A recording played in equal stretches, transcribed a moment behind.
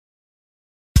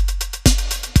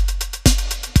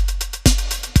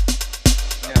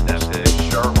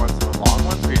short ones and the long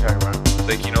ones? What are you talking about?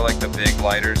 Like, like the big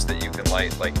lighters that you can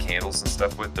light like candles and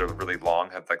stuff with. They're really long,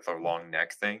 have like the long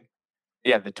neck thing.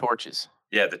 Yeah, the torches.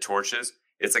 Yeah, the torches.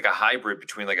 It's like a hybrid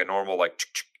between like a normal like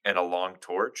and a long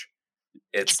torch.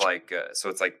 It's like so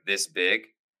it's like this big,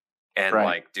 and Right.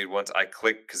 like, dude, once I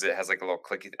click because it has like a little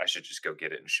clicky. I should just go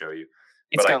get it and show you.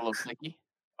 It's But got a little clicky.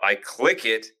 I click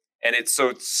it, and it's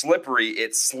so slippery.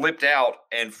 It slipped out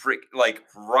and like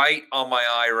right on my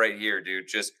eye right here, dude.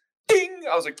 Just ding!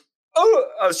 I was like, oh!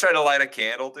 I was trying to light a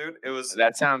candle, dude. It was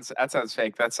That sounds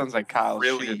fake. That sounds like Kyle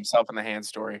Really? shooting himself in the hand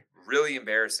story. really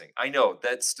embarrassing. I know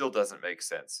that still doesn't make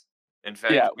sense. In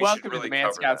fact, Yeah, we should welcome really to the Man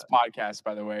cover Scouts that. podcast,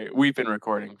 by the way. We've been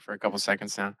recording for a couple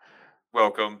seconds now.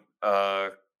 Welcome,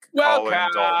 Colin, Dalton. We're here.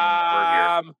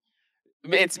 Welcome.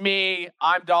 It's me.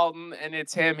 I'm Dalton, and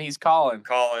it's him. He's Colin.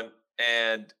 Colin,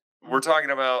 and we're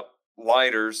talking about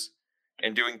lighters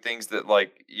and doing things that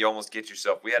like you almost get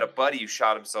yourself. We had a buddy who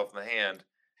shot himself in the hand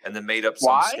and then made up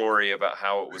some Why? story about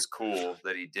how it was cool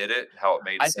that he did it, how it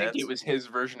made I sense. think it was his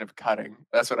version of cutting.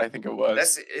 That's what I think it was.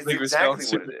 That's I think it was exactly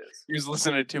telling what it is. He was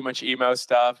listening to too much emo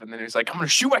stuff, and then he was like, "I'm gonna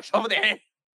shoot myself in the hand."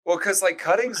 Well, because like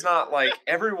cutting's not like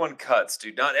everyone cuts,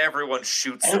 dude. Not everyone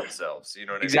shoots themselves. You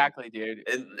know what Exactly, dude.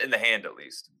 I mean? In the hand, at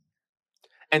least.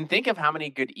 And think of how many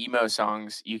good emo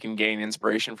songs you can gain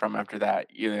inspiration from after that.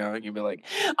 You know, you'd be like,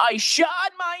 "I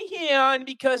shot my hand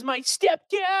because my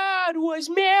stepdad was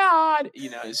mad." You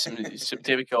know, some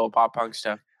typical pop punk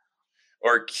stuff.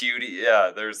 Or cutie.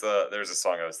 Yeah, there's a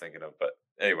song I was thinking of, but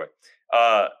anyway.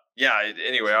 Yeah.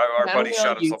 Anyway, our buddy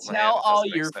shot himself in the hand. Tell It all doesn't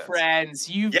make your sense. friends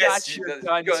you've Yes, got your the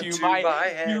gun to my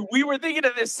head. We were thinking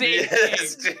of the same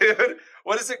Yes, thing. dude.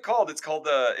 What is it called? It's called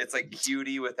it's like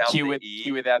cutie without the E.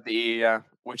 Q without the E, yeah,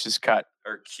 which is cut.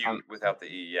 Or cute without the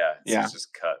E. Yeah, Yeah. It's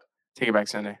just cut. Take It Back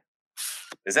Sunday.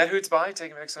 Is that who it's by?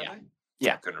 Take It Back Sunday?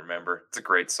 Yeah. I couldn't remember. It's a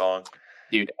great song.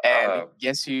 Dude, and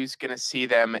guess who's gonna see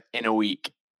them in a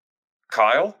week?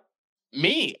 Kyle?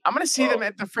 Me. I'm gonna see them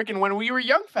at the freaking When We Were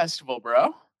Young festival,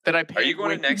 bro. That I paid Are you going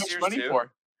way to too next much year's money too?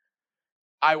 for.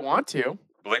 I want to.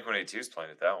 Blink-182 is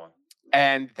playing at that one.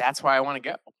 And that's why I want to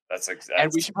go. That's exactly.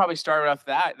 And we should probably start off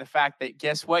the fact that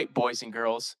guess what, boys and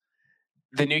girls,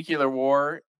 the nuclear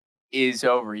war is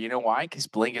over. You know why? Because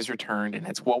Blink has returned, and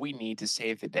it's what we need to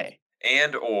save the day.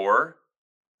 And or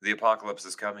the apocalypse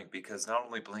is coming, because not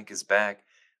only Blink is back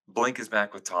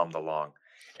with Tom DeLonge,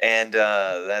 and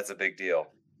that's a big deal.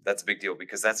 That's a big deal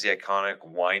because that's the iconic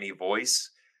whiny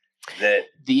voice.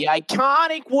 The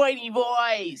iconic whiny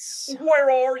voice.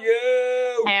 Where are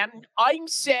you? And I'm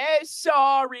so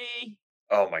sorry.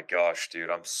 Oh my gosh, dude.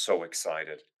 I'm so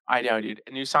excited. I know, dude. A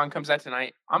new song comes out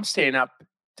tonight. I'm staying up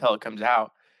till it comes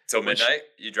out. Till midnight?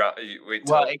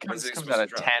 Well, it comes out at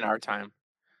 10 our time.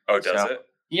 Oh, does it?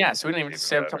 Yeah, so we don't even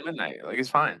stay up till midnight. Like, it's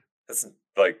fine. That's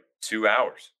like 2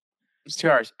 hours. It's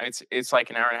 2 hours. It's like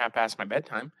an hour and a half past my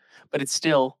bedtime, but it's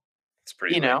still. It's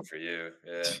pretty late for you.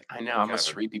 Yeah. I know. I'm a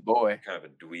sleepy boy. Kind of a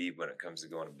dweeb when it comes to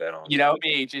going to bed on. You know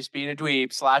me, just being a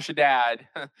dweeb / a dad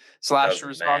 / a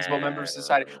responsible member of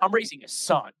society. I'm raising a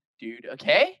son, dude.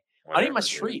 Okay, I need my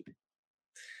sleep.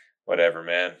 Whatever,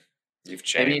 man. You've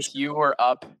changed. Maybe if you were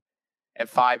up at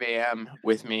 5 a.m.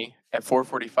 with me, at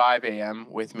 4:45 a.m.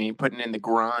 with me, putting in the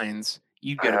grinds,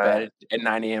 you'd go to bed at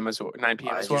 9 a.m. 9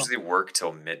 p.m. as well. I usually work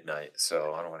till midnight,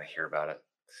 so I don't want to hear about it.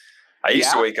 I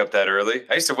used to wake up that early.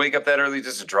 I used to wake up that early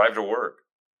just to drive to work.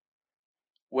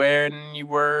 When you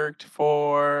worked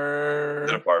for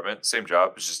the department, same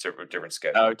job, it's just different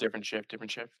schedule. Oh, different shift.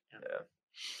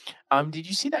 Yeah. Did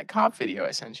you see that cop video I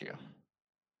sent you?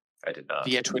 I did not.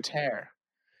 Via Twitter.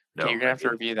 No, okay, you're gonna have to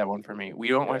review that one for me. We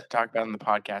don't want to talk about it on the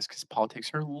podcast because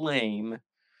politics are lame.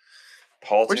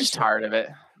 We're just tired of it.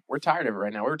 We're tired of it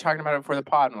right now. We were talking about it before the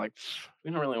pod, and like,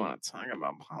 we don't really want to talk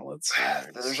about politics.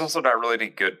 There's also not really any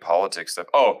good politics stuff.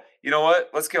 Oh, you know what?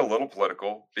 Let's get a little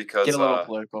political because get a little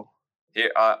political. Yeah,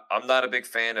 I'm not a big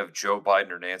fan of Joe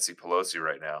Biden or Nancy Pelosi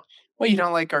right now. Well, you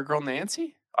don't like our girl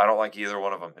Nancy? I don't like either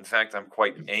one of them. In fact, I'm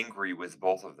quite angry with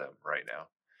both of them right now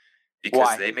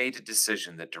because they made a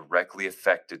decision that directly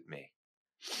affected me.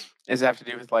 Does it have to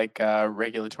do with like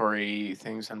regulatory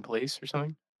things on police or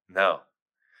something? No.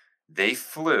 They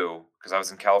flew, because I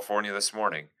was in California this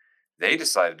morning, they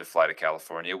decided to fly to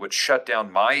California, which shut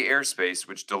down my airspace,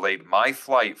 which delayed my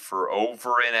flight for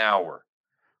over an hour.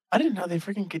 I didn't know they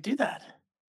freaking could do that.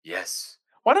 Yes.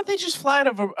 Why don't they just fly out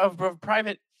of a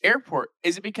private airport?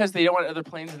 Is it because they don't want other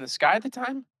planes in the sky at the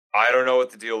time? I don't know what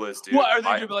the deal is, dude. What are they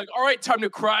going to be like, all right, time to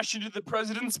crash into the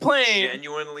president's plane?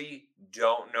 Genuinely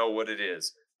don't know what it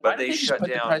is. But they shut down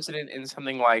the president in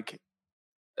something like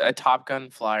a Top Gun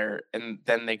flyer, and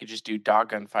then they could just do dog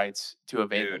gun fights to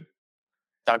evade them.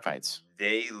 Dogfights.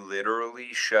 They literally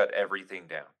shut everything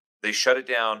down. They shut it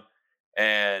down,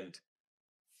 and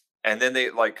then they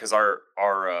like because our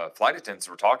flight attendants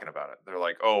were talking about it. They're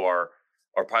like, "Oh, our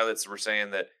pilots were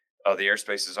saying that the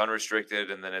airspace is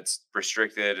unrestricted, and then it's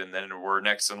restricted, and then we're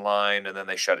next in line, and then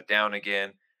they shut it down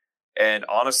again." And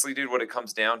honestly, dude, what it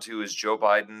comes down to is Joe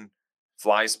Biden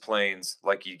flies planes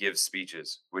like he gives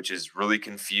speeches, which is really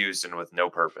confused and with no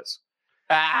purpose.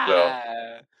 So Ah,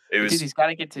 it but dude, was he's got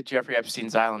to get to Jeffrey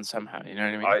Epstein's island somehow. You know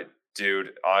what I mean?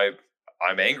 dude,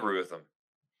 I'm angry with them.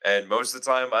 And most of the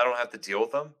time I don't have to deal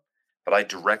with them, but I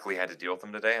directly had to deal with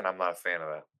them today, and I'm not a fan of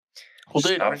that. Well, Just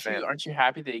dude, not a fan. aren't you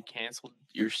happy that he canceled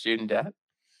your student debt?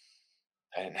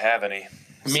 I didn't have any.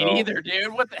 Me So neither,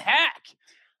 dude. What the heck?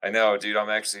 I know, dude, I'm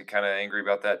actually kind of angry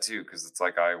about that too, because it's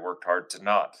like I worked hard to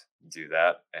not do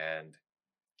that. And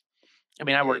I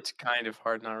mean, I it worked kind of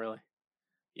hard, not really.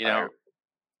 You I know,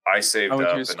 I I saved went to a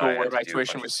up and I school where had to my do a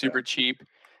tuition bunch of was stuff. super cheap.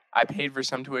 I paid for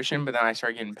some tuition, but then I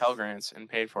started getting Pell Grants and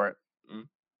paid for it. Mm.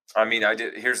 I mean, I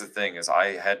did. Here's the thing: is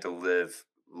I had to live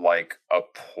like a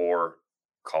poor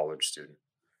college student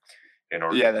in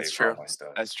order to Yeah, pay that's for all true. my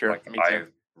stuff. That's true. Like Me too. I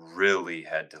really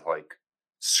had to like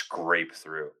scrape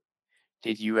through.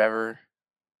 Did you ever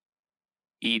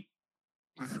eat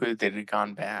food that had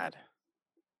gone bad?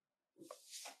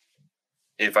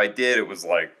 If I did, it was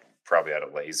like probably out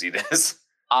of laziness.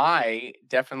 I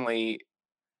definitely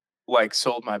like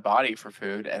sold my body for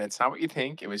food, and it's not what you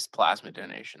think. It was plasma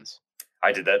donations.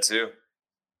 I did that too.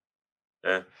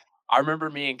 Yeah, I remember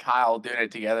me and Kyle doing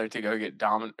it together to go get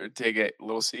to get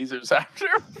Little Caesars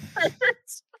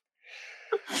afterwards.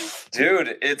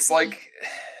 dude, it's like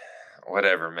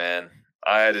whatever, man.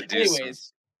 I had to do some.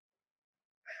 Anyways,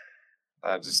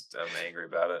 I'm angry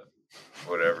about it.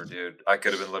 Whatever, dude. I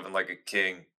could have been living like a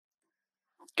king.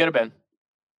 could have been,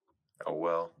 Oh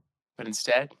well, but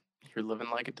instead, you're living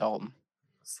like a Dalton.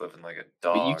 it's living like a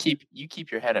But dog. you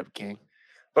keep your head up, King.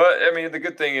 But I mean, the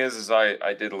good thing is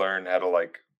I did learn how to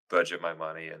like budget my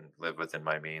money and live within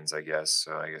my means. I guess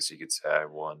so. I guess you could say I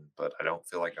won, but I don't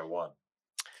feel like I won.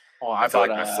 Well, I feel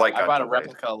like my flight I got bought a delayed.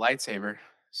 replica lightsaber,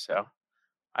 so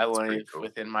I That's pretty live cool.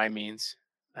 within my means.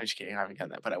 I'm just kidding. I haven't done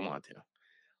that, but I want to.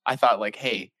 I thought like,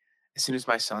 hey, as soon as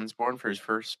my son's born for his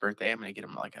first birthday, I'm gonna get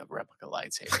him like a replica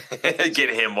lightsaber. Get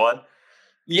him one.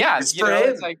 Yeah, It's you for know,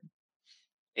 it's him like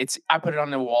I put it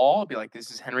on the wall. I'll be like, this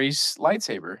is Henry's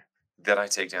lightsaber that I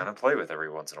take down and play with every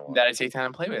once in a while. that I take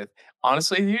time to play with.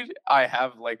 Honestly, dude, I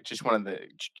have like just one of the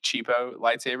cheapo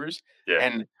lightsabers, Yeah.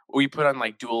 and we put on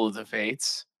like Duel of the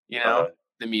Fates, you know, Uh-huh.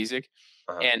 the music.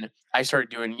 Uh-huh. And I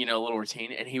started doing, a little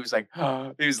routine, and he was like,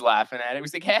 he was laughing at it. He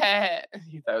was like, hey,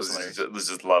 he thought it was hilarious. Was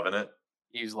just loving it.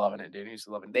 He was loving it, dude. He was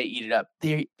loving it. They eat it up.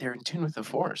 They're in tune with the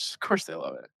force. Of course, they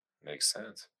love it. Makes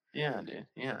sense. Yeah, dude.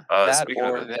 Yeah, Speaking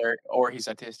of that, or he's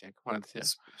autistic. One of the two.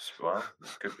 Well,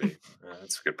 could be. Yeah,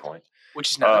 that's a good point.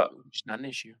 Which is not an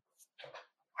issue.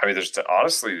 I mean,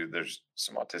 honestly, there's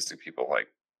some autistic people like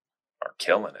are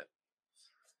killing it.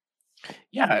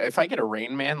 Yeah, if I get a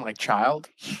Rain Man like child,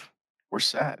 we're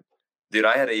set. Dude,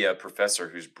 I had a professor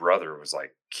whose brother was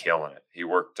like killing it. He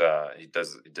worked. He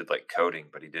did like coding,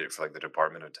 but he did it for like the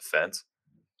Department of Defense.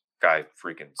 Guy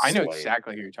freaking. I know slayed.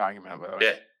 exactly who you're talking about, by the way.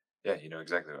 Yeah, yeah, you know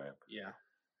exactly who I am.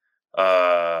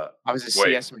 Yeah. I was a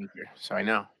CS major, so I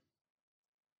know.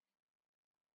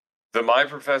 My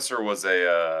professor was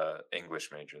a English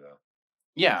major though.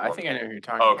 Yeah, I think I know who you're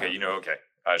talking Oh, about. okay, you know, okay.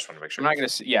 I just want to make sure. I'm not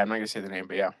gonna say the name,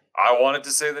 but yeah. I wanted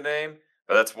to say the name,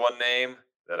 but that's one name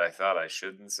that I thought I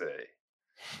shouldn't say.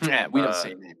 Yeah, we don't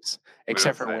say names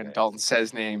except for say when names. Dalton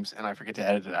says names, and I forget to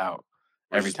edit it out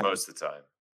every time. Most of the time.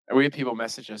 And we have people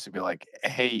message us and be like,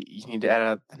 "Hey, you need to edit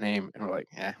out the name," and we're like,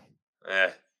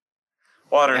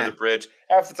 Water under the bridge.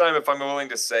 Half the time, if I'm willing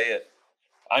to say it,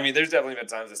 I mean, there's definitely been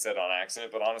times I said it on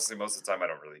accident, but honestly, most of the time, I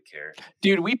don't really care.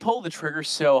 Dude, we pull the trigger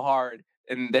so hard,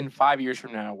 and then 5 years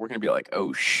from now, we're gonna be like,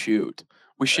 "Oh shoot,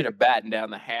 we should have battened down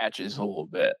the hatches a little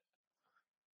bit."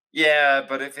 Yeah,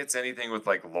 but if it's anything with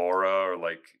like Laura or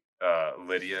like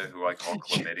Lydia, who I call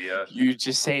chlamydia, you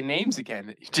just say names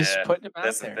again. You're just putting them out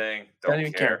that's there. The thing. Don't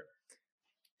even care.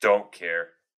 Don't care.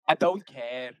 I don't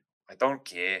care. I don't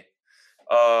care.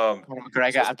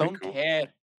 McGregor, I don't care.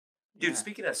 Dude,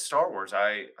 speaking of Star Wars,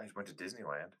 I went to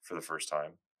Disneyland for the first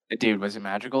time. Dude, was it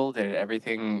magical? Did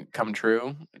everything come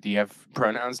true? Do you have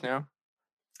pronouns now?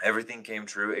 Everything came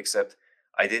true, except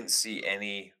I didn't see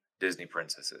any Disney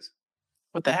princesses.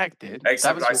 What the heck, dude?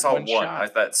 Except I saw one. I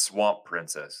thought Swamp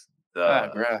Princess.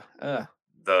 The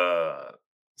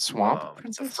Swamp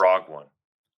Princess? The frog one.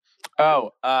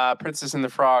 Oh, Princess and the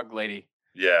Frog lady.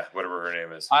 Yeah, whatever her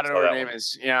name is. I don't know what her name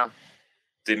is. Yeah.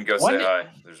 Didn't go say hi.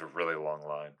 There's a really long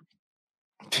line.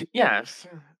 Yeah,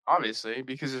 obviously,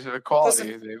 because of the Plus,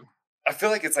 quality. They I feel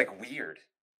like it's like weird.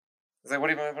 It's like, what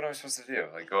am I supposed to do?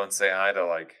 Like, go and say hi to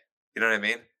like, you know what I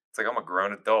mean? It's like I'm a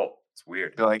grown adult. It's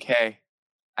weird. they're like, "Hey,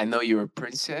 I know you're a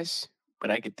princess, but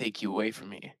I could take you away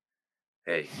from here."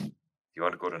 Hey, you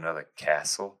want to go to another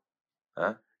castle?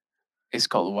 Huh? It's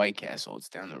called White Castle. It's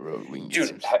down the road. We can get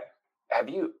Dude, some. have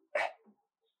you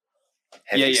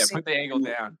have Yeah, you yeah. seen Put the angle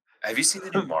down. have you seen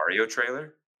the new Mario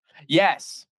trailer?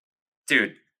 Yes,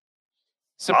 Dude, I'm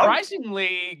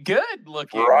surprisingly good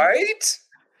looking. right?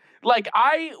 Like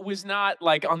I was not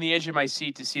like on the edge of my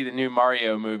seat to see the new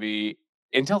Mario movie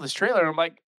until this trailer. I'm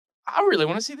like, I really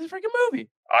want to see this freaking movie.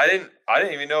 I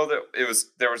didn't even know that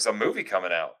there was a movie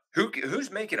coming out.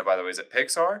 Who's making it, by the way? Is it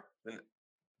Pixar?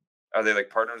 Are they like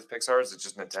partnered with Pixar? Or is it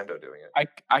just Nintendo doing it?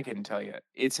 I couldn't tell you.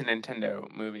 It's a Nintendo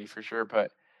movie for sure,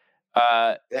 but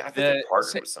Yeah, I think they're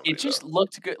partnered with it somebody just though.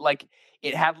 looked good. Like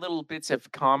it had little bits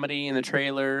of comedy in the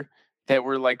trailer that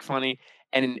were like funny,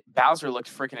 and Bowser looked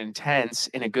freaking intense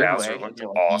in a good Bowser way. And looked you're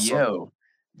like, awesome. yo,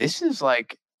 this is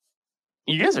like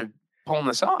you guys are pulling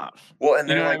this off. Well, and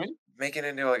You know they're what I like mean? making it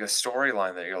into like a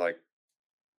storyline that you're like,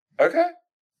 okay,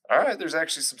 all right. There's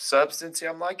actually some substance. Yeah,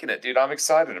 I'm liking it, dude. I'm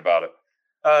excited about it.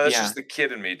 That's Yeah. just the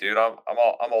kid in me, dude. I'm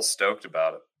all stoked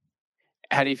about it.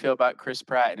 How do you feel about Chris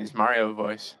Pratt and his Mario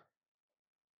voice?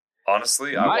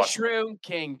 Honestly, Mushroom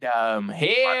Kingdom, I,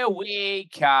 here we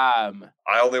come.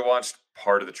 I only watched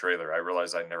part of the trailer. I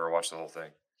realized I never watched the whole thing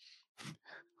All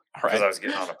because right. I was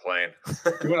getting on a plane.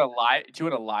 Do you want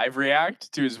to live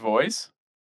react to his voice?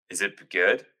 Is it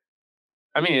good?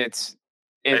 I mean, If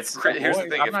it's a Here's the voice.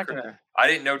 thing: I'm if not gonna. I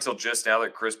didn't know till just now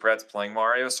that Chris Pratt's playing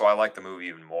Mario, so I like the movie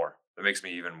even more. It makes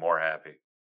me even more happy.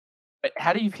 But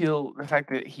how do you feel the fact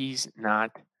that he's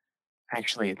not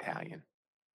actually Italian?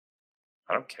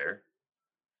 I don't care.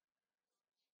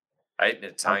 I ate in an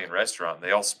Okay. Italian restaurant. And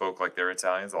they all spoke like they're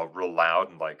Italians, all real loud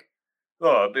and like,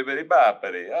 oh, bibbidi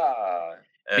boppity, ah.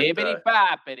 And Bibbidi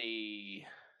boppity.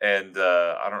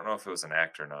 I don't know if it was an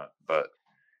act or not, but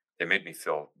they made me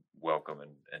feel welcome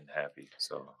and happy.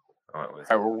 So I went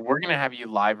with All it. right, well, we're gonna have you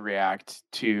live react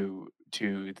to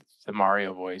the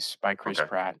Mario voice by Chris Okay.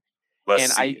 Pratt. Let's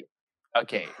And see I it.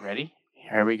 okay, ready?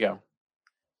 Here we go.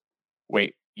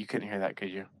 Wait, you couldn't hear that, could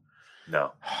you?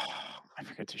 No. I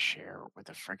forgot to share with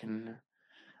the freaking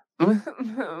With the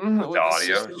with the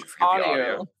audio. system Did you forget the audio?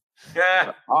 audio. Yeah.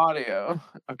 The audio.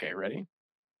 Okay, ready?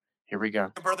 Here we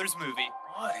go. Brothers movie.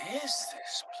 What is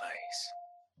this place?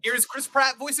 Here's Chris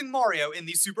Pratt voicing Mario in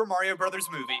the Super Mario Brothers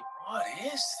movie. What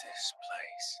is this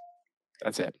place?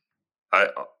 That's it.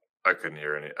 I couldn't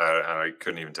hear any. I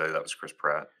couldn't even tell you that was Chris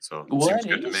Pratt. So seems What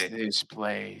good to is me. this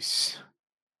place?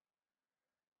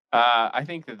 I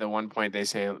think that the one point they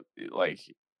say like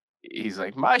he's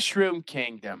like Mushroom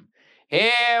Kingdom.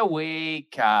 Here we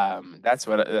come. That's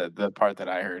what the part that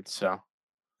I heard. So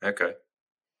Okay.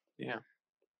 yeah, it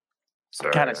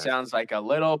kind Sorry. of sounds like a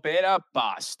little bit of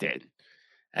Boston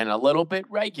and a little bit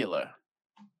regular.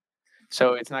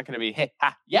 So it's not going to be hey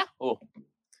ha yeah oh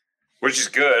Which is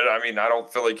good. I mean, I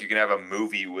don't feel like you can have a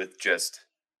movie with just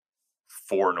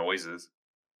four noises.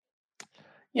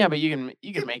 yeah, but you can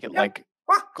make it Yeah. like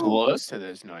close to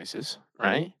those noises,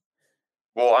 right?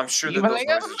 Well, I'm sure You that can those like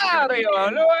noises are going to be Mario,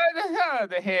 in.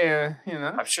 the hair, you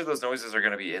know. I'm sure those noises are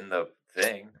going to be in the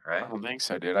thing, I right? don't think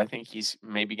so, dude. I think he's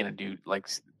maybe gonna do like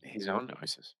his own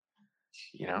noises.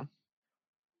 You know,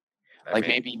 I like mean,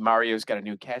 maybe Mario's got a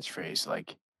new catchphrase,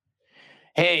 like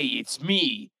 "Hey, it's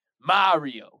me,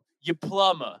 Mario, you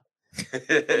plumber." You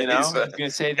he's, know, he's gonna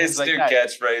say things his like new that.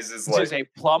 catchphrase is He's gonna like, say,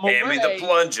 "Plumb "Hand me the away,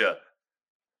 plunger."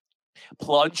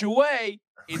 plunge away.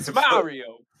 It's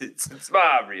Mario. It's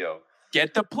Mario.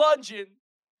 Get the plunging.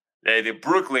 Hey, the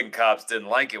Brooklyn cops didn't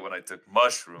like it when I took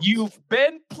mushrooms. You've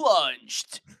been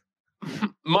plunged,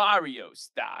 Mario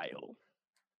style."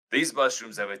 These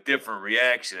mushrooms have a different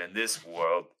reaction in this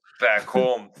world. Back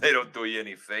home, they don't do you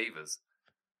any favors.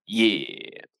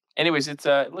 Yeah. Anyways, it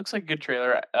looks like a good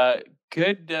trailer.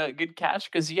 Good cast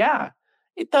because yeah,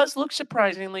 it does look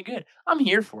surprisingly good. I'm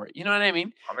here for it. You know what I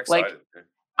mean? I'm Like excited, dude.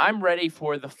 I'm ready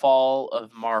for the fall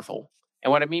of Marvel.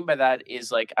 And what I mean by that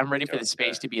is like I'm ready for the Okay.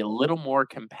 space to be a little more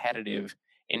competitive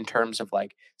in terms of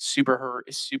like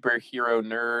superhero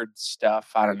nerd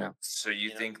stuff. I don't know. So you You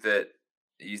know?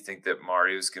 think that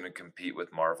Mario's going to compete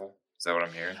with Marvel? Is that what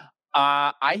I'm hearing?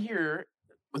 I hear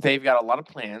they've got a lot of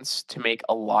plans to make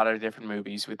a lot of different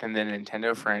movies within the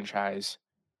Nintendo franchise.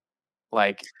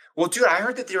 Like Well, dude, I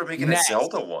heard that they were making a Ness,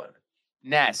 Zelda one.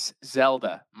 Ness,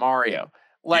 Zelda, Mario. You know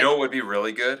Like, what would be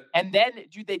really good? and then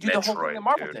they do the whole thing that Metroid,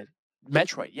 Marvel dude. did.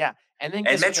 Metroid, yeah. And then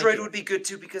And guess what they Metroid do? would be good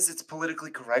too because it's politically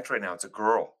correct right now. It's a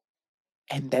girl.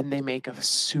 and then they make a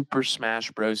Super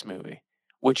Smash Bros. Movie,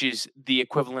 which is the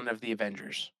equivalent of the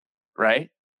Avengers, right?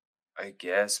 I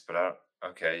guess, but I don't.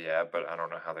 Okay, yeah, but I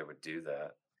don't know how they would do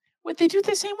that. What they do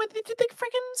the same way they did the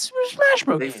freaking Super Smash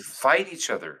Bros. They Game. fight each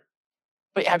other.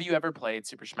 But have you ever played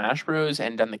Super Smash Bros.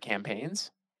 And done the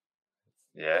campaigns?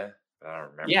 Yeah, but I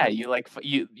don't remember. Yeah, you like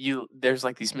you. There's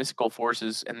like these mystical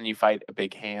forces, and then you fight a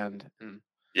big hand. And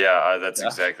Yeah, that's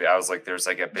stuff. exactly. I was like, there's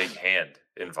like a big hand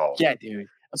involved. Yeah, dude, a big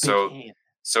So, hand.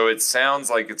 so it sounds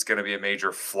like it's going to be a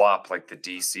major flop, like the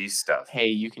DC stuff. Hey,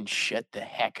 you can shut the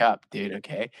heck up, dude.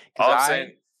 Okay, All because I'm I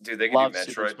saying, dude, they could do love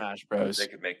Super Metroid. Smash Bros. They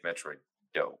could make Metroid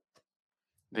dope.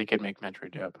 They could make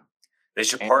Metroid dope. They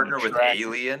should And partner with Shrek.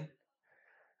 Alien.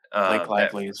 Blake That,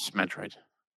 Lively's Metroid.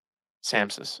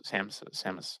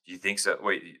 Samus. you think so?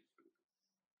 Wait,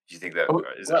 you think that Who,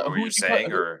 is that well, what who you're would you put?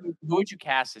 saying, or? Who would you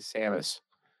cast as Samus,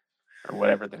 or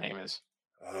whatever the name is?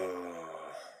 Oh,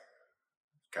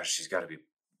 gosh, she's got to be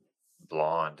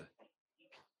blonde.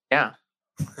 Yeah,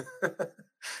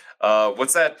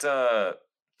 What's that?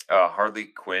 Harley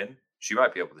Quinn. She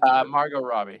might be able to do it. Margot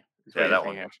Robbie. Is what Yeah, you're that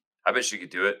one. thinking of. I bet she could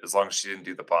do it as long as she didn't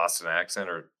do the Boston accent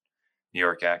or New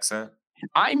York accent.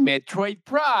 I'm Metroid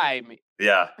Prime.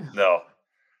 Yeah, no.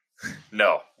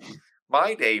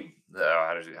 My name.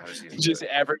 How does she? Just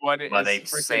everyone My is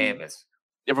name's freaking. Samus.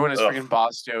 Everyone is Ugh. freaking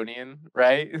Bostonian,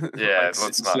 right? Yeah, Like,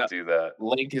 let's not do that.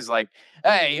 Link is like,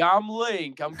 "Hey, I'm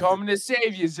Link. I'm coming to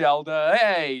save you, Zelda.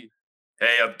 Hey,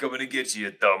 Hey, I'm coming to get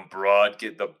you, dumb broad,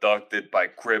 getting abducted by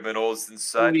criminals and who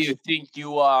such. do you think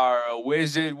you are, a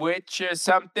wizard, witch, or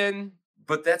something?"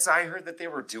 But I heard that they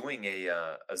were doing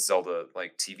a Zelda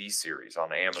like TV series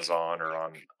on Amazon or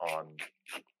on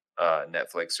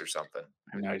Netflix or something.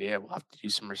 I have no idea. We'll have to do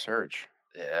some research.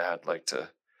 Yeah, I'd like to.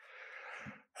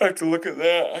 I have to look at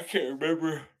that. I can't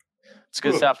remember. It's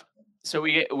good Ugh. stuff. So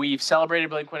we've celebrated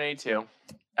Blink-182.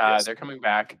 Yes. They're coming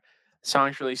back. The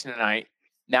song's releasing tonight.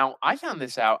 Now, I found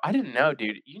this out. I didn't know,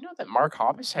 dude. You know that Mark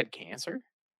Hoppus had cancer?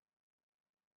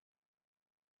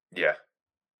 Yeah.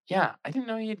 Yeah, I didn't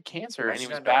know he had cancer I and he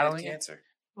did was not know I had battling it. cancer.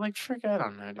 Like, frick, I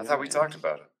don't know, dude. I thought we talked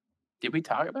about it. Did we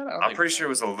talk about it? I don't I'm think pretty we sure it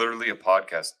was literally a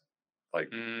podcast like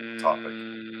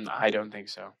topic. I don't think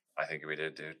so. I think we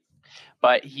did, dude.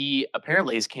 But he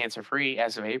apparently is cancer-free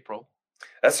as of April.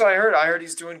 That's what I heard. I heard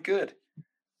he's doing good.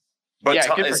 But Yeah,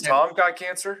 good for is him. Tom got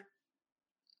cancer?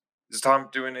 Is Tom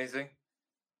doing anything?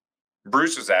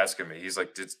 Bruce was asking me. He's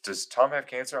like, does Tom have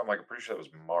cancer? I'm like, I'm pretty sure that was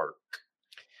Mark.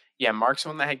 Yeah, Mark's the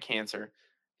one that had cancer.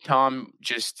 Tom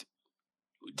just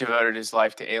devoted his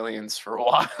life to aliens for a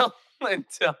while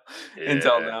until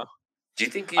now. Do you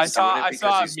think I he's saw- doing it I saw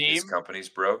a because his meme. company's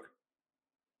broke?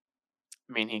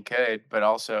 I mean, he could, but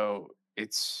also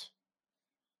it's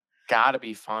got to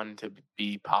be fun to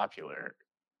be popular.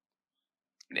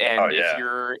 And yeah. if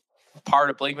you're part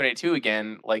of Blink-182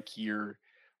 again, like you're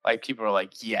like people are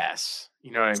like, yes,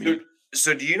 you know what I mean?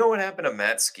 So do you know what happened to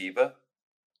Matt Skiba?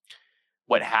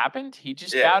 What happened? He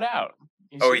just Yeah. bowed out.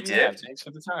 Oh, said, he "Yeah, did? thanks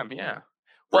for the time." Yeah.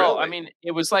 Well, I Really? mean,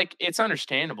 it was like it's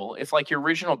understandable if like your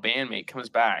original bandmate comes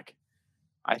back.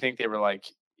 I think they were like,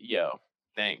 "Yo,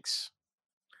 thanks."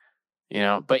 You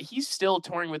know, but he's still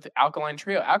touring with Alkaline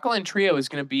Trio. Alkaline Trio is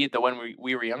going to be at the When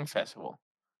We Were Young festival.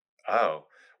 Oh.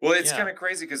 Well, it's Yeah. kind of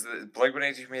crazy because the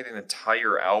Blink-182 made an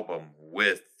entire album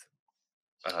with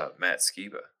Matt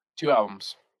Skiba. 2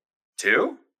 albums.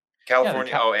 2?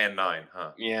 California. Cal- oh, and 9,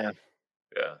 huh? Yeah.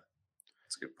 Yeah.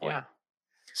 That's a good point. Yeah.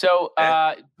 So,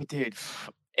 Eh. but dude,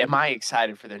 am I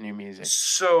excited for their new music?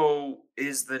 So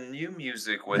is the new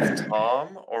music with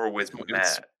Tom or with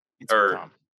Matt? It's with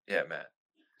Tom. Yeah, Matt.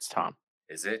 It's Tom.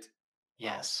 Is it?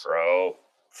 Yes. Bro.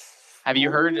 Have you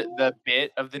heard the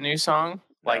bit of the new song?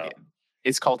 Like, No.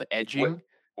 it's called Edging.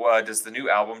 Well, does the new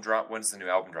album drop? When's the new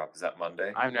album drop? Is that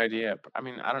Monday? I have no idea. I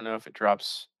mean, I don't know if it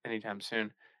drops anytime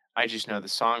soon. I just know the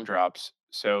song drops,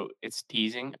 so it's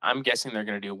teasing. I'm guessing they're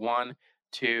gonna do 1,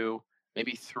 2,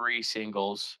 maybe 3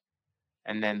 singles,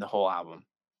 and then the whole album.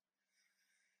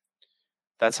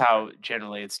 That's how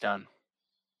generally it's done.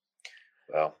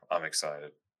 Well, I'm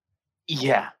excited.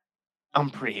 Yeah, I'm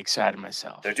pretty excited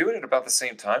myself. They're doing it about the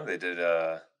same time they did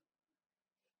around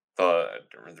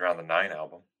the 9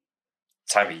 album.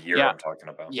 Time of year I'm talking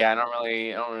about. Yeah, I don't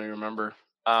really remember.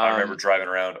 I remember driving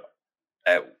around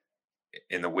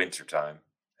in the wintertime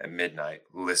at midnight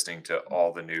listening to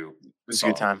all the new It was songs.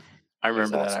 a good time. I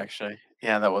remember that awesome. actually.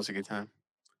 Yeah, that was a good time.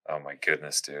 Oh my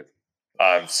goodness, dude.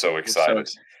 I'm so excited.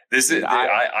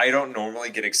 I don't normally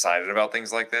get excited about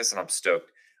things like this, and I'm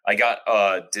stoked. I got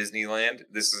Disneyland.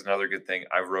 This is another good thing.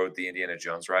 I rode the Indiana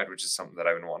Jones ride, which is something that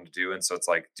I've been wanting to do. And so it's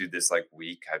like, dude, this like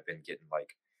week I've been getting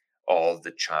like all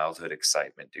the childhood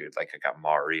excitement, dude. Like I got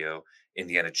Mario,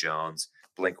 Indiana Jones,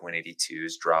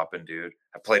 Blink-182's dropping, dude.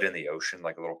 I played in the ocean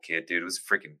like a little kid, dude. It was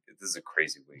freaking. This is a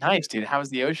crazy week. Nice, dude. How was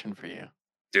the ocean for you?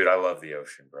 Dude, I love the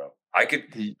ocean, bro. I could,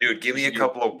 dude, give me a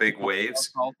couple of big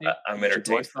waves. I'm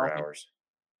entertained for hours.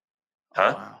 Oh,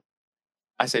 Huh? wow.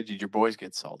 I said, did your boys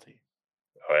get salty?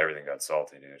 Oh, everything got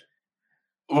salty,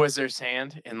 dude. Was there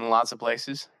sand in lots of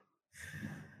places?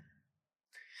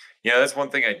 Yeah, that's one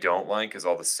thing I don't like is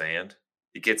all the sand.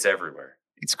 It gets everywhere.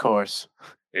 It's coarse.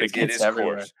 It gets is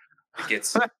everywhere. coarse. It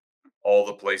gets all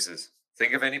the places.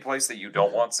 Think of any place that you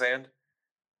don't want sand.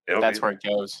 That's where it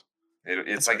goes.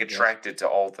 It's like attracted to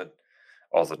all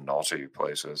the naughty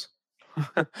places.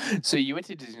 So you went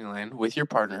to Disneyland with your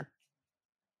partner.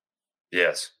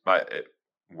 Yes, my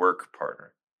work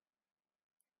partner.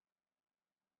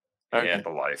 Okay. And a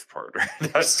life partner. No,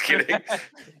 just kidding.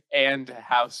 And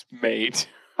housemate.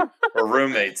 We're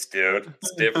roommates, dude.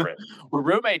 It's different. We're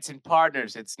roommates and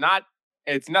partners. It's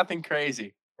nothing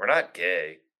crazy. We're not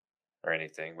gay or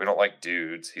anything. We don't like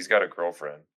dudes. He's got a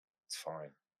girlfriend. It's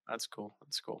fine. That's cool.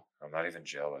 That's cool. I'm not even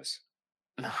jealous.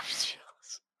 No, I'm just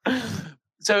jealous.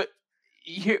 So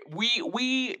here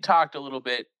we talked a little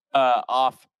bit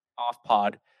off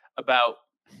pod about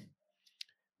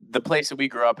the place that we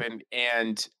grew up in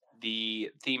and the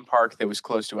theme park that was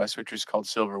close to us, which was called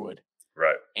Silverwood.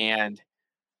 Right. And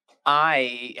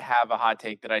I have a hot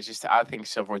take that I think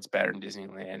Silverwood's better than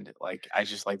Disneyland. Like, I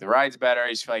just like the rides better. I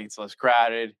just feel like it's less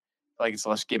crowded, like it's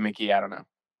less gimmicky. I don't know.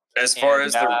 As far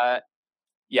as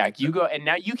yeah, you go, and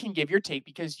now you can give your take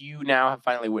because you now have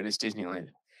finally witnessed Disneyland.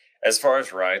 As far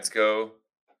as rides go,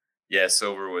 yeah,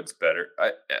 Silverwood's better.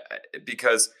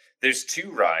 Because there's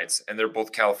two rides, and they're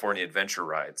both California Adventure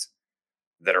rides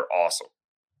that are awesome.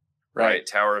 Right?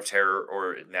 Tower of Terror,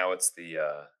 or now it's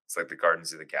like the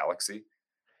Gardens of the Galaxy.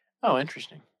 Oh,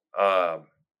 interesting.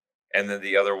 And then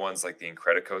the other one's like the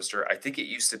Incredicoaster. I think it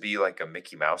used to be like a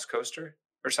Mickey Mouse coaster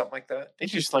or something like that. They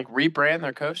just like rebrand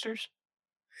their coasters?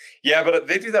 Yeah, but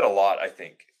they do that a lot, I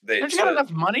think. Don't you got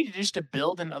enough money to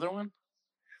build another one?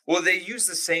 Well, they use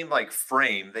the same like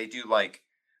frame. They do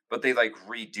but they like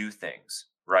redo things,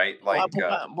 right? Like,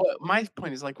 my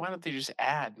point is, like, why don't they just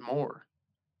add more?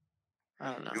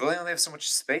 I don't know. They only have so much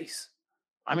space.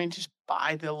 I mean, just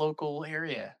buy the local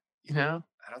area, you know?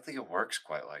 I don't think it works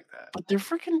quite like that. But they're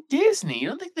freaking Disney. You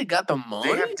don't think they got the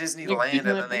money? They have Disneyland and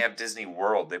then they have Disney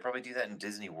World. They probably do that in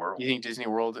Disney World. You think Disney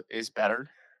World is better?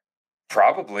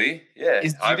 Probably, yeah.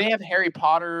 Do they have Harry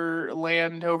Potter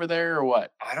land over there or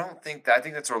what? I don't think that. I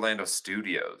think that's Orlando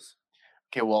Studios.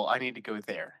 Okay, well, I need to go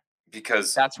there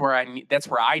because that's where I need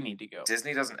to go.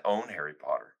 Disney doesn't own Harry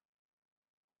Potter.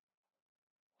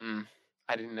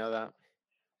 I didn't know that.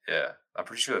 Yeah, I'm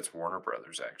pretty sure that's Warner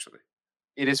Brothers, actually.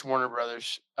 It is Warner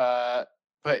Brothers.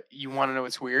 But you want to know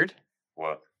what's weird?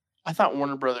 What? I thought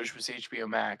Warner Brothers was HBO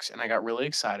Max, and I got really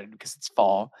excited because it's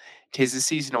fall. 'Tis the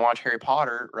season to watch Harry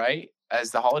Potter, right?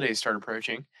 As the holidays start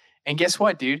approaching. And guess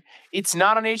what, dude? It's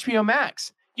not on HBO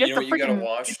Max. You know what you gotta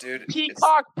watch, dude?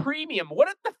 Peacock Premium. What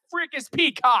the frick is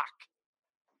Peacock?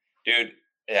 Dude,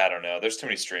 yeah, I don't know. There's too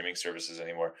many streaming services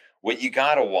anymore. What you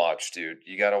gotta watch, dude?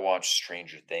 You gotta watch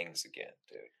Stranger Things again,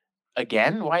 dude.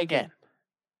 Again? Why again?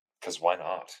 Because why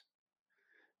not?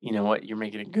 You know what? You're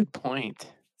making a good point.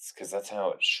 It's because that's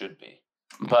how it should be.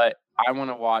 But I want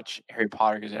to watch Harry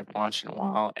Potter because I haven't watched in a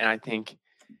while, and I think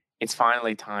it's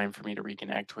finally time for me to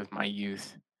reconnect with my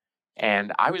youth.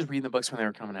 And I was reading the books when they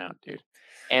were coming out, dude.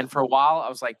 And for a while, I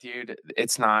was like, dude,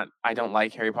 I don't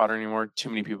like Harry Potter anymore. Too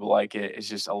many people like it. It's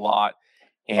just a lot.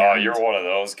 And you're one of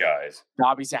those guys.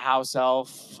 Dobby's a house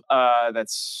elf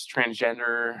that's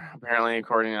transgender, apparently,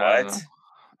 according to... What?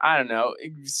 I don't know.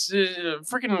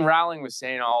 Freaking Rowling was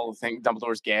saying all the things,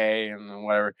 Dumbledore's gay and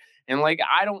whatever. And, like,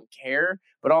 I don't care,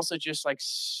 but also just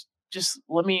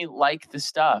let me like the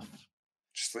stuff.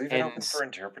 Just leave it open for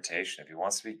interpretation. If he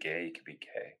wants to be gay, he can be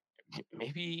gay.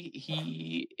 Maybe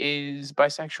he is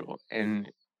bisexual, and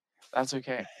that's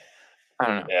okay. I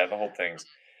don't know. Yeah, the whole thing's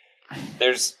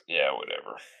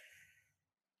whatever.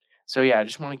 So yeah, I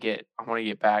want to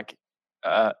get back.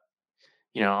 I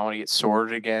want to get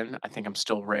sorted again. I think I'm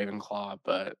still Ravenclaw,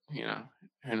 but who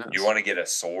knows? You want to get a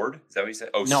sword? Is that what you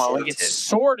said? Oh, no, I want to get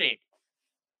sorted.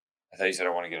 I thought you said I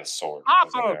want to get a sword.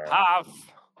 Hufflepuff.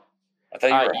 I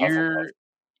thought you were Hufflepuff.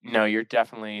 No, you're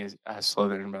definitely a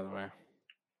Slytherin, by the way.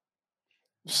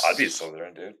 I'd be a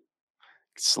Slytherin, dude.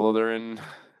 Slytherin.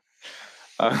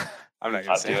 I'm not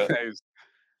gonna say it.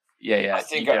 Yeah. I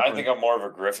think I'm more of a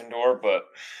Gryffindor, but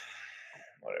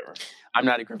whatever. I'm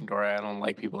not a Gryffindor. I don't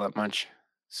like people that much,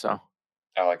 so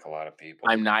I like a lot of people.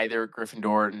 I'm neither a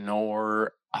Gryffindor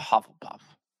nor a Hufflepuff.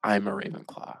 I'm a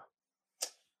Ravenclaw.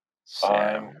 So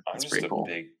yeah, I'm that's just pretty a cool.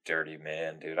 big dirty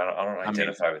man, dude. I don't I mean,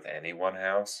 identify with any one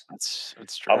house. that's I'm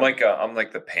true. like I'm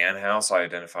like the pan house. I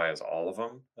identify as all of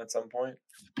them at some point.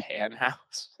 Pan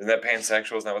house. Isn't that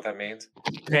pansexual? Isn't that what that means?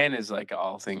 Pan is like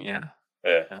all thing. Yeah.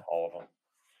 Yeah, Yeah. all of them.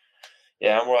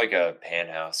 Yeah, I'm more like a pan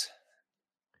house.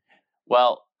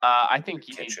 Well,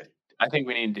 Kitchen. I think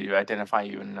we need to identify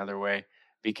you in another way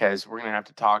because we're gonna have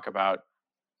to talk about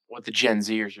what the Gen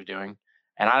Zers are doing.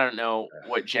 And I don't know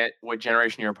what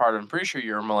generation you're a part of. I'm pretty sure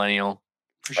you're a millennial.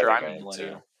 Pretty I sure think I'm I a am too.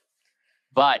 millennial.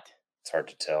 But It's hard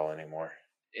to tell anymore.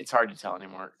 it's hard to tell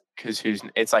anymore because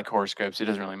it's like horoscopes. It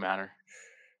doesn't really matter.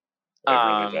 It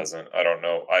really Um, doesn't. I don't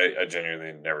know. I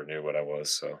genuinely never knew what I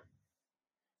was. So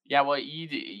yeah, well,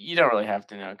 you don't really have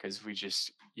to know because we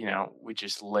just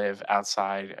live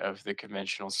outside of the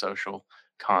conventional social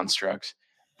constructs.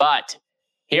 But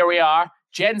here we are.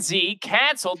 Gen Z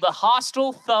canceled the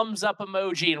hostile thumbs up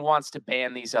emoji and wants to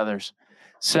ban these others.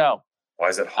 So, why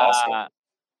is it hostile?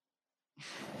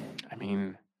 I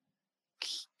mean,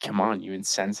 come on, you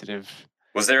insensitive.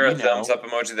 Was there a You thumbs know, up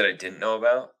emoji that I didn't know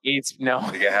about? it's no,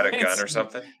 Like it had a gun it's or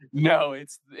something? no,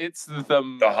 it's the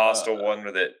thumb. The hostile one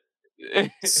with it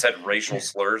said racial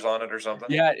slurs on it or something?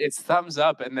 Yeah, it's thumbs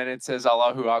up, and then it says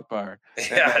Allahu Akbar.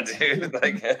 Yeah, dude.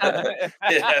 Like it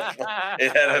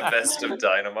had a vest of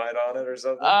dynamite on it or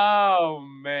something. Oh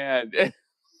man,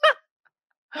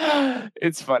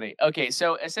 it's funny. Okay,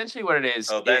 so essentially, what it is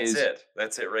Oh, that's it.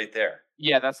 That's it right there.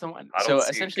 yeah, that's the one. I So don't see a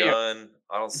essentially, gun.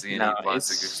 I don't see no, any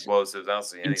plastic explosives. I don't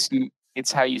see it's anything.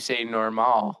 it's how you say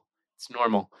normal. It's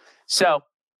normal. Hmm. So,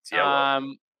 It's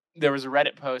yellow. there was a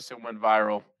Reddit post that went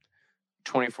viral.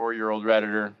 24-year-old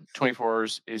Redditor, 24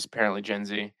 is apparently Gen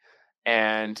Z,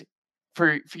 and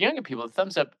for younger people, the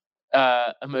thumbs up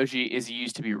emoji is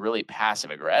used to be really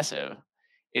passive aggressive.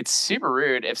 It's super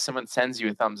rude if someone sends you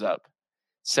a thumbs up.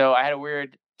 So I had a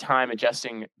weird time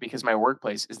adjusting because my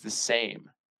workplace is the same,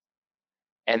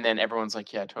 and then everyone's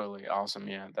like, "Yeah, totally awesome,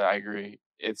 yeah, I agree."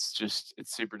 It's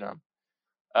super dumb.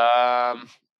 Um,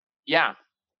 yeah,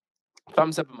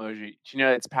 thumbs up emoji. Do you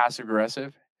know it's passive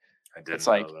aggressive? I It's didn't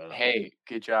like, know that. "Hey,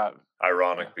 good job." Yeah.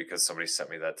 Ironic because somebody sent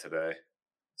me that today.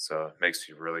 So it makes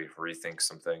you really rethink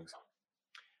some things.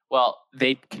 Well,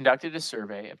 they conducted a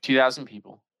survey of 2,000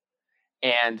 people,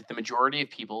 and the majority of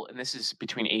people, and this is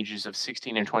between ages of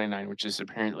 16 and 29, which is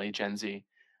apparently Gen Z,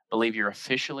 believe you're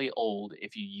officially old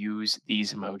if you use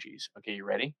these emojis. Okay, you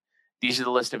ready? These are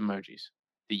the list of emojis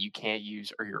that you can't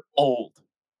use or you're old.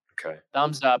 Okay.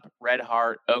 Thumbs up, red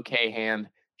heart, okay hand,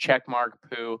 check mark,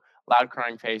 poo, loud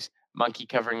crying face, monkey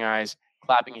covering eyes,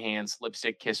 clapping hands,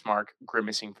 lipstick, kiss mark,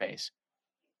 grimacing face.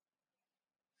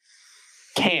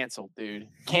 Canceled, dude.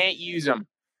 Can't use them.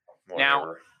 Now,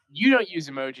 Whatever. you don't use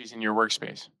emojis in your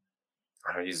workspace.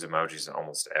 I don't use emojis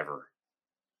almost ever.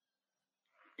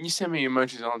 You send me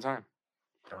emojis all the time.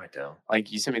 No, I don't.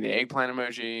 Like you send me the eggplant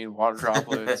emoji, water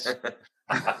droplets.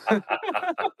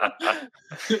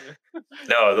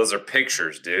 No, those are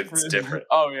pictures, dude. It's different.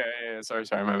 Oh yeah. Sorry,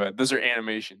 my bad. Those are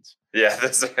animations. Yeah,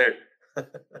 those are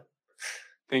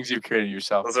Things you've created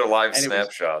yourself. those are live Anyways.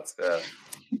 snapshots. Yeah.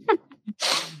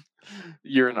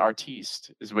 You're an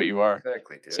artiste, is what you are.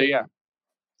 Exactly, dude. So yeah.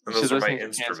 And So those are those my things are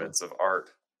canceled. instruments of art.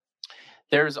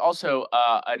 There's also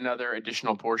another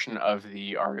additional portion of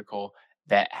the article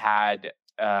that had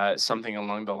something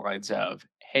along the lines of,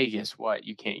 "Hey, guess what?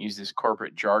 You can't use this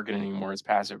corporate jargon anymore. It's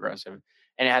passive aggressive."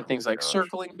 And it had Oh things my like gosh.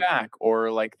 "circling back" or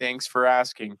like "thanks for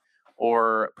asking"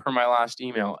 or "per my last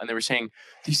email," and they were saying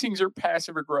these things are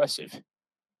passive aggressive.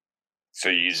 So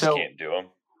you just So can't do them?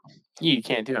 you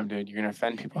can't do them, dude. You're gonna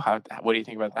offend people. What do you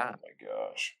think about that? Oh my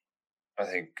gosh. I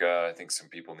think some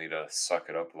people need to suck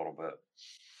it up a little bit.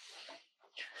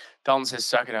 Dalton says,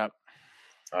 "Suck it up."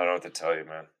 I don't know what to tell you,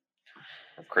 man.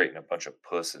 I'm creating a bunch of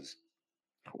pussies.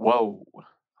 Whoa,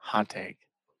 hot take.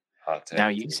 Hot take. Now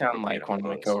you dude, sound for being like a one of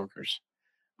my puss. coworkers.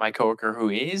 My coworker who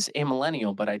is a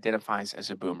millennial but identifies as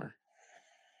a boomer.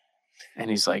 And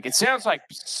he's like, "It sounds like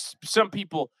some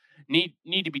people need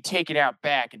to be taken out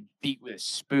back and beat with a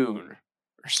spoon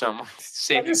or something."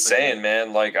 I'm just saying,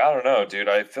 man. Like, I don't know, dude.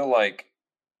 I feel like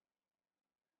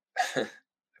I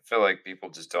feel like people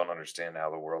just don't understand how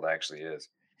the world actually is.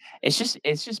 It's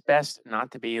just best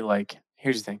not to be like.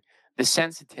 Here's the thing: the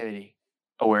sensitivity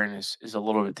awareness is a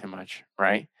little bit too much,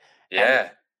 right? And Yeah.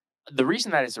 the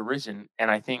reason that has arisen, and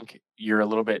I think you're a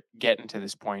little bit getting to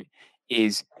this point,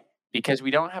 is because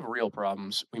we don't have real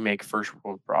problems, we make first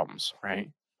world problems, right?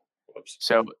 Whoops.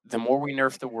 So the more we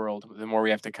nerf the world, the more we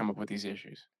have to come up with these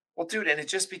issues. Well, dude, and it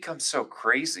just becomes so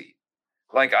crazy.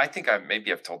 Like, I think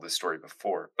I've told this story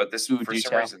before, but this Ooh, for do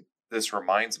some tell. reason this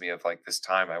reminds me of like this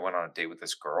time I went on a date with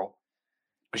this girl,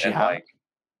 Was she and hot? like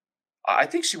I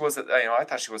think she was. I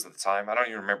thought she was at the time. I don't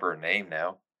even remember her name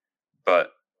now.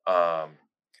 But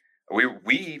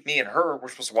me and her were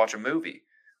supposed to watch a movie.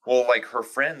 Well, like her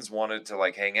friends wanted to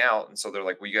like hang out, and so they're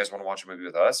like, "Well, you guys want to watch a movie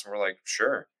with us?" And we're like,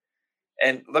 "Sure."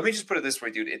 And let me just put it this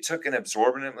way, dude. It took an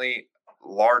absorbently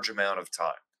large amount of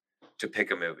time to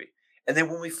pick a movie. And then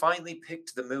when we finally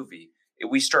picked the movie,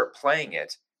 we start playing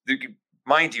it.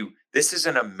 Mind you, this is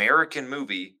an American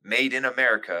movie made in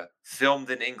America, filmed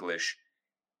in English,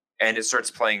 and it starts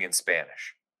playing in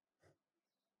Spanish.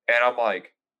 And I'm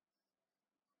like,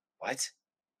 what?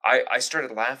 I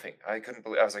started laughing. I couldn't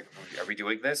believe. I was like, are we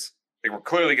doing this? Like, we're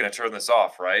clearly going to turn this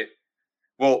off, right?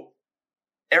 Well,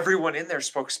 everyone in there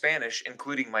spoke Spanish,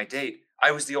 including my date.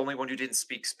 I was the only one who didn't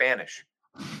speak Spanish.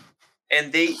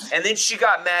 And then she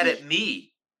got mad at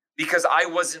me because I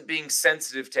wasn't being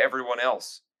sensitive to everyone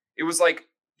else. It was like,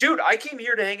 dude, I came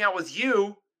here to hang out with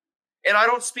you and I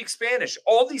don't speak Spanish.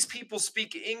 All these people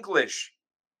speak English.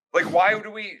 Like, why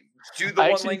do we do the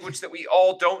one language that we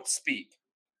all don't speak?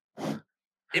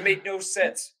 It made no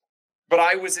sense. But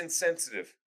I was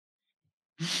insensitive.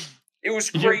 It was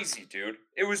crazy, dude.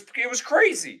 It was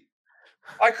crazy.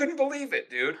 I couldn't believe it,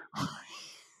 dude.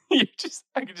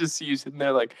 I could just see you sitting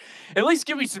there like, at least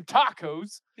give me some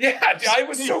tacos. Yeah, I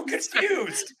was so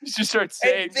confused. You just start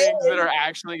saying things that are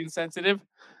actually insensitive.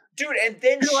 Dude, and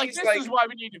then You're like, she's this like, is why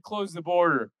we need to close the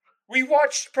border. we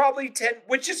watched probably 10,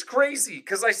 which is crazy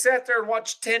because I sat there and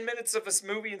watched 10 minutes of this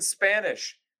movie in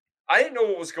Spanish. I didn't know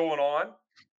what was going on.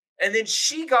 And then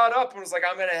she got up and was like,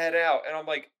 I'm going to head out. And I'm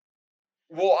like,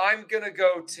 well, I'm going to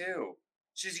go too.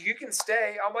 She's like, you can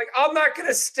stay. I'm like, I'm not going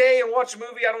to stay and watch a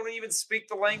movie I don't even speak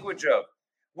the language of.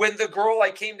 When the girl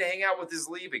I came to hang out with is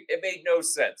leaving, it made no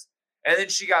sense. And then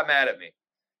she got mad at me.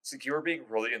 She's like, you were being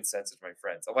really insensitive to my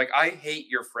friends. I'm like, I hate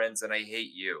your friends and I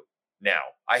hate you now.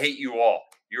 I hate you all.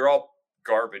 You're all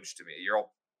garbage to me. You're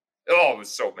all, I was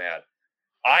so mad.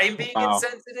 I'm being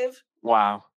insensitive?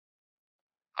 Wow.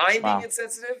 I'm being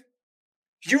insensitive?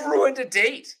 You ruined a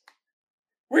date.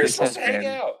 We were supposed to hang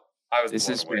out. This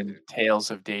has been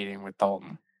Tales of Dating with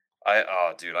Dalton.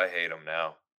 Dude, I hate them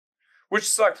now. Which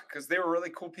sucked because they were really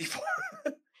cool people.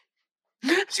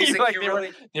 She's like,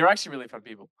 they were actually really fun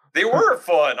people. They were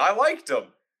fun. I liked them.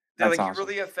 They're That's like, awesome. You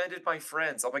really offended my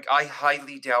friends. I'm like, I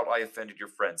highly doubt I offended your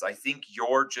friends. I think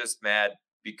you're just mad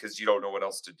because you don't know what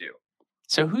else to do.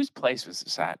 So whose place was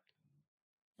this at?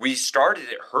 We started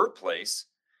at her place,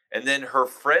 and then her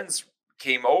friends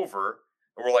came over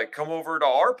and were like, come over to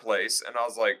our place. And I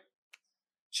was like,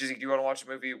 she's like, do you want to watch a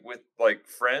movie with like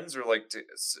friends or like,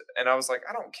 and I was like,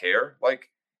 I don't care. Like,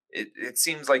 it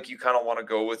seems like you kind of want to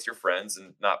go with your friends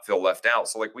and not feel left out.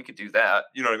 So like, we could do that.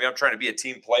 You know what I mean? I'm trying to be a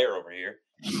team player over here.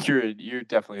 You're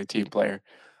definitely a team player.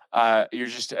 You're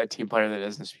just a team player that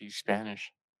doesn't speak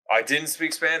Spanish. I didn't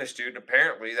speak Spanish, dude. And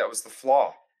apparently that was the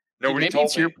flaw. Nobody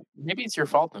told me. Maybe it's your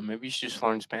fault, though. Maybe you should just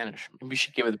learn Spanish. Maybe you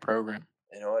should give it a program.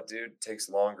 You know what, dude? It takes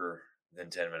longer than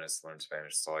 10 minutes to learn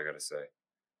Spanish. That's all I got to say.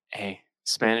 Hey,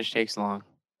 Spanish takes long.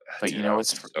 But dude, you know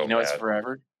it's it's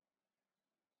forever?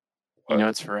 What? You know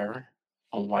it's forever?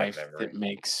 A wife that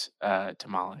makes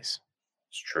tamales.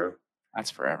 It's true. That's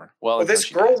forever. Well, this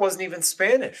girl wasn't even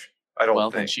Spanish. I don't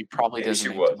think. Then she probably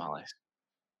doesn't make tamales.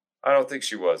 I don't think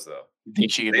she was, though. You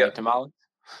think she could make tamales?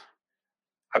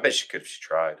 I bet she could if she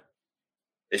tried.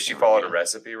 If she followed a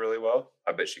recipe really well,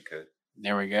 I bet she could.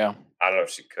 There we go. I don't know if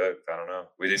she cooked. I don't know.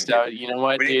 We didn't. So you know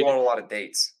what? We didn't go on a lot of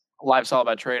dates. Life's all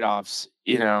about trade-offs.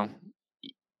 You know,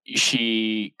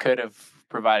 she could have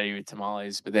provided you with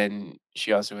tamales, but then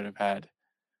she also would have had.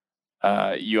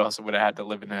 You also would have had to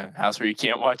live in a house where you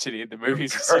can't watch any of the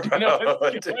movies. So you know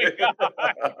what's going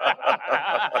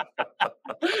on.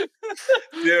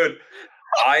 Dude,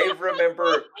 I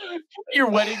remember your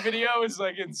wedding video is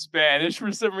like in Spanish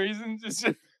for some reason.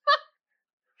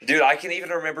 Dude, I can even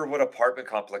remember what apartment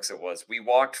complex it was. We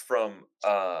walked from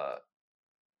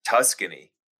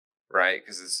Tuscany, right?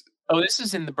 Because this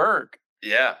is in the Berg.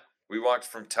 Yeah, we walked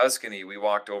from Tuscany. We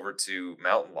walked over to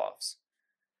Mountain Lofts,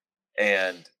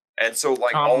 and so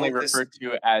like commonly referred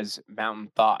to as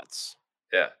Mountain Thoughts.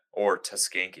 Yeah, or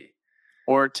Tuscanky.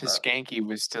 Or Tuscanky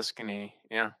was Tuscany.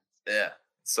 Yeah. Yeah.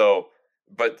 So,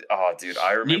 but dude,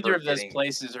 I remember neither of those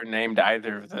places are named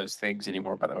either of those things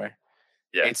anymore. By the way.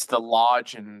 Yeah. It's the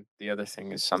lodge, and the other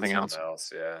thing is something else.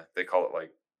 Yeah, they call it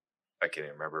like I can't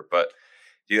even remember, but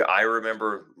yeah, I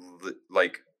remember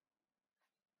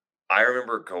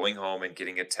going home and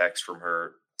getting a text from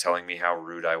her telling me how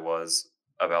rude I was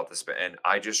about this, and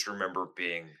I just remember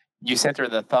being. You sent her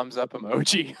the thumbs up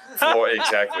emoji.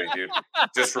 Exactly, dude.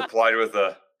 Just replied with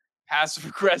a passive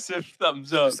aggressive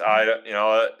thumbs up. You know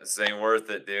what? This ain't worth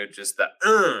it, dude. Just the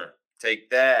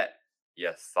take that.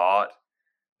 You thought?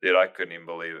 Dude, I couldn't even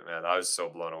believe it, man. I was so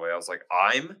blown away. I was like,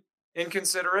 I'm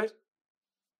inconsiderate?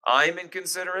 I'm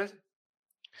inconsiderate?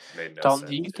 Made no Dalton, do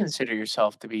sense, you dude. consider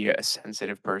yourself to be a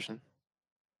sensitive person?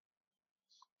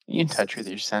 You in touch with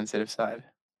your sensitive side?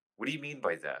 What do you mean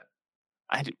by that?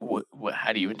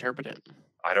 How do you interpret it?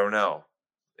 I don't know.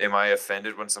 Am I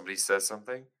offended when somebody says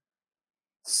something?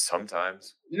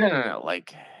 Sometimes. No.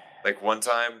 Like one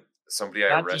time, somebody I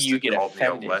Not do you arrested get called me a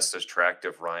offended. less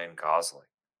attractive Ryan Gosling,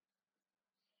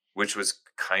 which was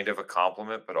kind of a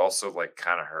compliment, but also like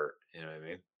kind of hurt. You know what I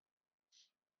mean?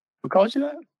 Who called you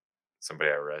that? Somebody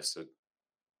I arrested.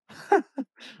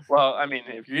 Well, I mean,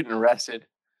 if you're getting arrested,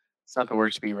 it's not the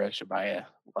worst to be arrested by a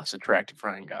less attractive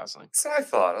Ryan Gosling. That's what I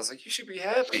thought. I was like, you should be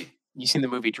happy. You seen the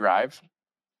movie Drive?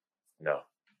 No.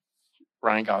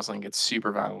 Ryan Gosling gets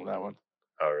super violent in that one.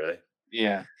 Oh, really?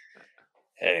 Yeah.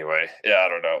 Anyway, yeah, I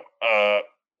don't know.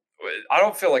 I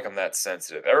don't feel like I'm that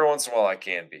sensitive. Every once in a while, I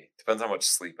can be. Depends how much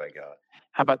sleep I got.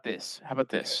 How about this?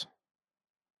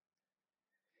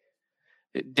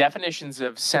 Definitions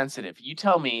of sensitive. You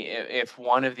tell me if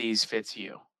one of these fits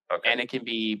you. Okay. And it can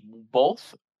be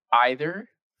both, either,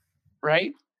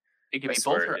 right? It can I be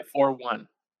both swear, or one.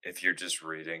 if you're just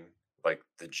reading like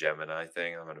the Gemini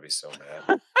thing, I'm gonna be so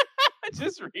mad.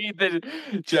 Just read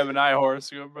the Gemini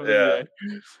horoscope for the Yeah. day.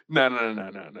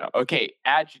 No. Okay,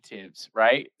 adjectives,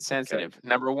 right? Sensitive.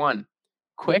 Number 1,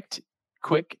 quick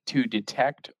to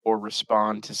detect or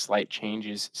respond to slight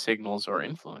changes, signals, or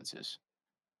influences.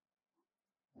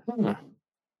 Hmm.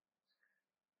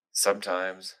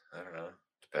 Sometimes I don't know.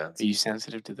 Depends. Are you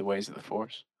sensitive to the ways of the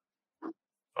force?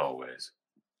 Always.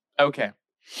 Okay.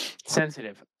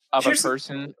 Sensitive of Here's a the-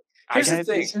 person. here's the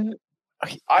thing.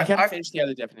 I gotta I've- finish the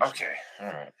other definition. Okay. All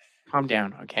right. Calm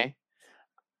down, okay?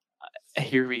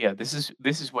 Here we go. This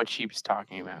is what Sheep's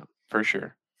talking about for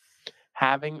sure.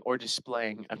 Having or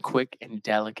displaying a quick and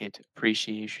delicate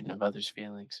appreciation of others'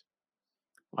 feelings.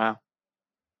 Wow.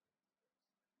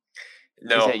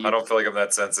 No, that I you? don't feel like I'm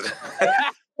that sensitive.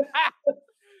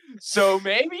 So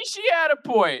maybe she had a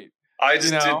point. I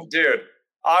just know? didn't, dude.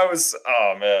 I was.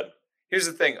 Oh man. Here's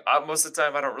the thing. Most of the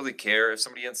time, I don't really care if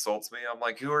somebody insults me. I'm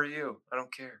like, who are you? I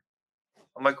don't care.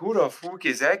 I'm like, who the fuck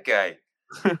is that guy?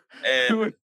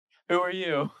 And Who are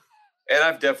you? and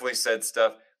I've definitely said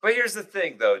stuff. But here's the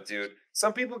thing, though, dude.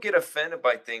 Some people get offended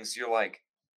by things. You're like,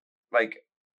 I'm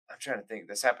trying to think.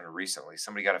 This happened recently.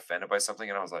 Somebody got offended by something,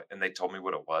 and I was like, and they told me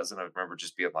what it was, and I remember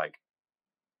just being like,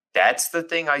 "That's the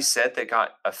thing I said that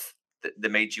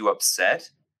that made you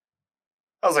upset."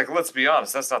 I was like, let's be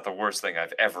honest. That's not the worst thing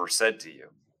I've ever said to you.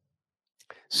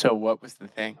 So what was the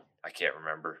thing? I can't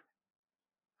remember.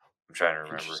 I'm trying to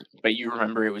remember. Interesting. But you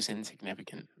remember it was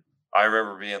insignificant. I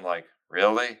remember being like,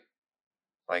 really?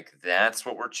 Like, that's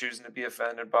what we're choosing to be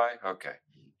offended by? Okay.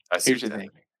 I see Here's the what's thing.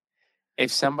 happening.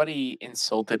 If somebody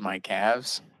insulted my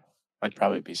calves, I'd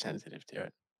probably be sensitive to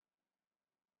it.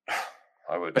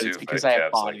 I would But too it's if I because had I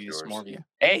have calves like body yours. dysmorphia.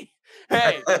 Hey!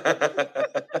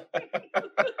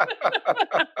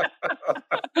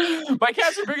 My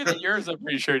calves are bigger than yours, I'm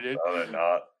pretty sure, dude. No, they're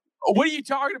not. What are you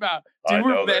talking about? Dude, I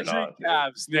we're know they're measuring not, dude.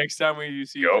 calves next time we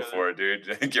see each Go other. for it,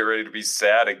 dude. Get ready to be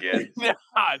sad again.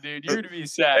 Nah, dude, you're gonna be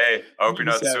sad. Hey, I hope you're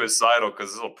not sad. suicidal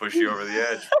because this will push you over the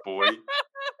edge, boy.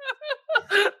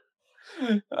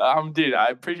 Dude,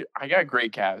 I got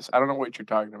great calves. I don't know what you're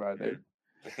talking about, dude.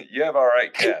 You have all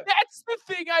right calves. That's the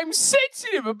thing I'm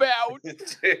sensitive about.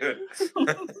 Dude.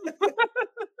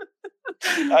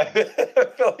 I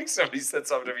feel like somebody said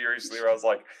something to me recently where I was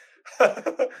like, and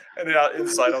then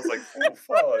inside I was like, oh,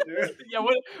 fuck, dude. Yeah,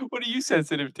 what are you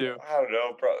sensitive to? I don't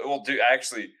know. Well, dude,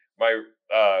 actually, my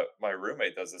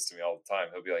roommate does this to me all the time.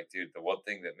 He'll be like, dude, the one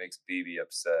thing that makes BB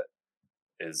upset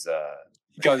is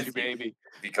He calls you baby.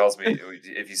 if he calls me,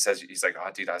 if he says, he's like, oh,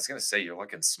 dude, I was gonna say you're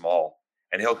looking small,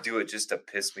 and he'll do it just to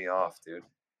piss me off, dude.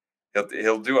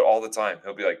 He'll do it all the time.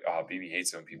 He'll be like, oh, BB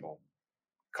hates when people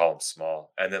call him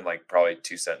small, and then like probably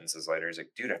 2 sentences later, he's like,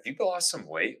 dude, have you lost some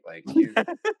weight? Like you.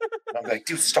 I'm like,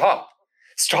 dude, stop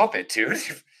it, dude.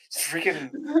 You're freaking,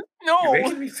 you're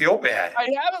making me feel bad. I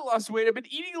haven't lost weight. I've been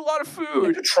eating a lot of You've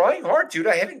food. been trying hard, dude.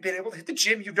 I haven't been able to hit the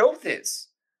gym. You know this.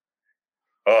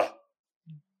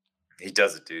 He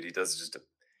does it, dude. He does it just to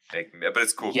make me. But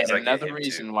it's cool. Yet 'cause I get another him,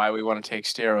 reason too. why we want to take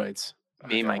steroids.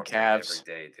 Me, I my wanna take it calves,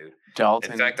 every day, dude.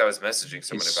 Dalton. In fact, I was messaging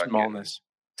someone his about smallness.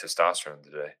 getting testosterone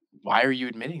today. Why are you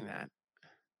admitting that?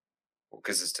 Well,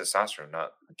 because it's testosterone,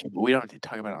 not. Okay, but we don't have to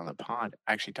talk about it on the pod.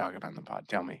 Actually, talk about it on the pod.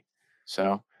 Tell me.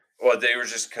 So Well, they were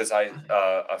just because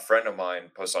a friend of mine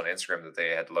posted on Instagram that they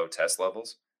had low test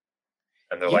levels,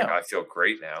 and they're like, Yo. I feel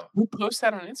great now. who posts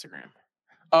that on Instagram?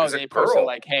 Oh, There's a they posted girl,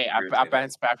 like, "Hey, I weirdly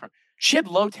bounced back from." She had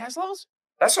low test levels.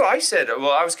 That's what I said.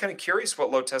 Well, I was kind of curious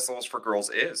what low test levels for girls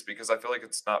is because I feel like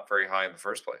it's not very high in the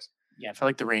first place. Yeah, I feel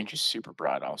like the range is super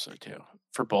broad also too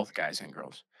for both guys and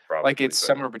girls. Like Probably, it's but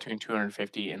somewhere between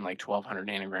 250 and like 1200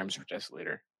 nanograms per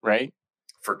deciliter, right?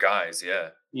 for guys, yeah.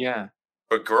 Yeah,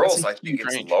 But that's a girls, I think huge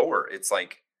it's range. lower. It's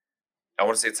like I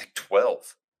want to say it's like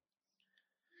 12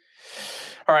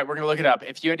 All right, we're gonna look it up.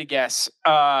 If you had to guess,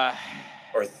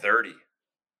 or 30,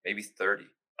 maybe 30.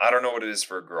 I don't know what it is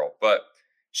for a girl, but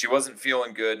she wasn't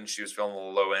feeling good and she was feeling a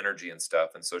little low energy and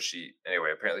stuff. And so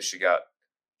anyway, apparently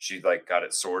she like got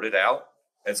it sorted out.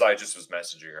 And so I just was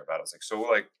messaging her about it. I was like, so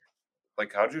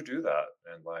like, how'd you do that?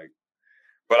 And like,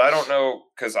 but I don't know,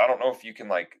 because I don't know if you can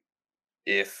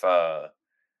if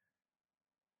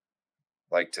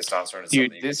like testosterone is something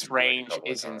dude, you can this just do like a range couple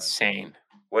of is times. insane.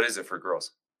 What is it for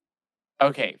girls?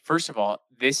 Okay, first of all,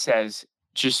 this says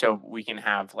just so we can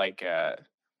have like a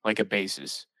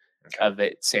basis Okay. of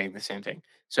it saying the same thing.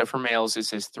 So for males, it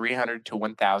says 300 to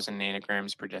 1000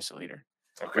 nanograms per deciliter,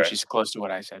 Okay. which is close to what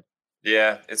I said.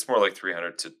 Yeah, it's more like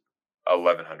 300 to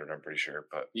 1100, I'm pretty sure.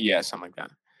 But Yeah, something like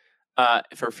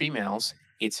that. For females,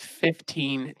 it's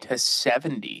 15 to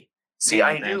 70 see,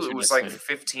 I knew nanograms it per was like deciliter.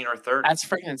 15 or 30. That's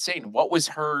freaking insane. What was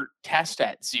her test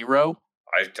at? 0?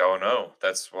 I don't know.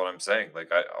 That's what I'm saying.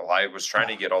 Like I was trying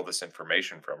to get all this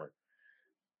information from her.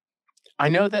 I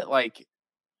know that like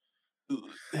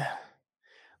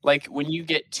when you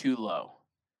get too low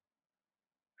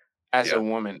as Yeah. a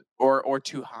woman or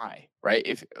too high, right?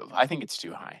 If I think it's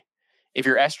too high. If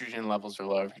your estrogen levels are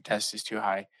low, if your test is too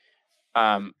high,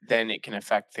 then it can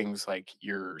affect things like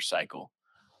your cycle.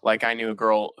 Like I knew a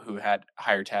girl who had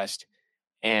higher test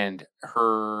and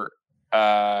her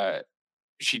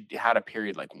she had a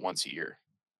period like once a year.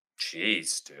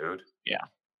 Jeez, dude. Yeah.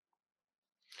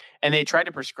 And they tried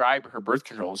to prescribe her birth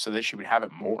control so that she would have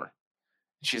it more.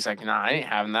 She's like, "Nah, I ain't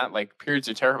having that. Like periods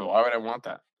are terrible. Why would I want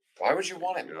that?" Why would you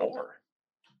want it more?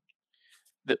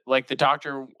 Like the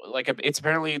doctor, it's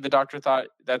apparently the doctor thought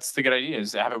that's the good idea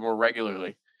is to have it more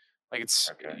regularly. Like it's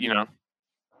Okay.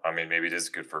 I mean, maybe it is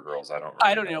good for girls. I don't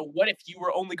I really don't know. What if you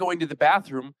were only going to the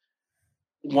bathroom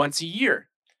once a year?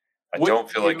 I Wouldn't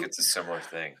don't feel like you? it's a similar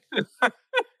thing. I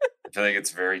feel like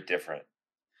it's very different.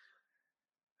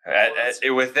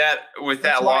 With that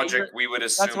That's why logic, we would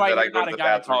That's assume why that I you're go not to a the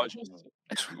bathroom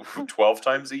gynecologist. 12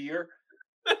 times a year?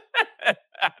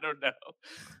 I don't know.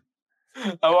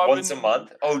 Oh, Once a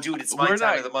month? Oh, dude, it's my we're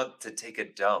time not. of the month to take a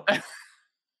dump. I've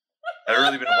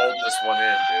really been holding this one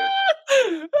in,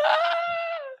 dude.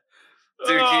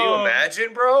 Dude, can you Oh.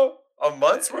 imagine, bro? A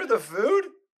month's worth of food?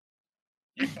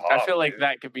 You'd pop, I feel like dude.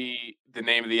 that could be the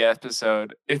name of the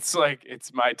episode. It's like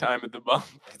it's my time of the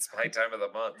month It's my time of the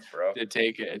month, bro. to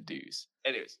take a deuce.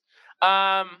 Anyways,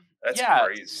 That's yeah.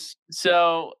 crazy.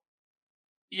 So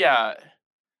yeah,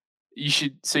 you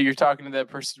should. So you're talking to that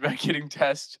person about getting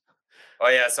test. Oh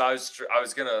yeah, so I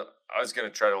was gonna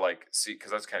try to like see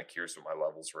because I was kind of curious what my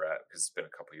levels were at because it's been a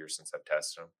couple years since I've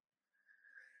tested them.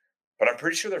 But I'm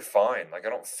pretty sure they're fine. Like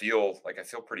I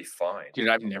feel pretty fine. Dude,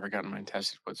 I've never gotten mine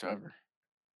tested whatsoever.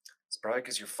 It's probably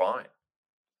because you're fine.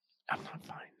 I'm not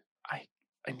fine.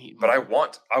 I need. But more.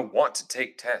 I want to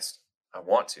take tests. I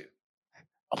want to.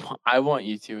 I want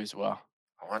you to as well.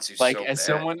 I want to Like so as bad.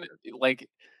 someone like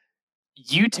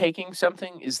you taking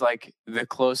something is like the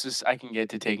closest I can get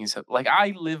to taking something. Like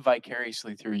I live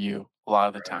vicariously through you a lot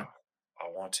of the Bro, time. I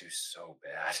want to so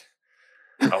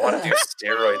bad. I want to do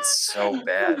steroids so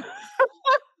bad.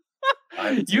 You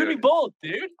and me Dude, both,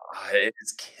 dude. it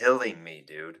is killing me,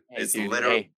 dude. Hey, It's dude.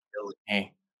 literally killing me.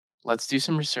 Hey. Let's do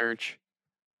some research.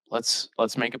 Let's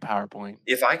make a PowerPoint.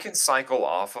 If I can cycle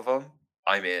off of them,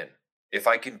 I'm in. If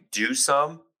I can do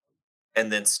some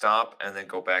and then stop and then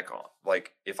go back on,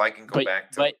 like if I can go But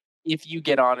back to, but if you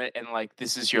get on it and like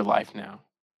this is your life now,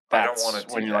 I don't want that's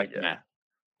to when do you're that like, yet. nah.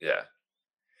 Yeah.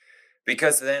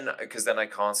 Because then I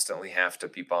constantly have to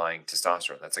be buying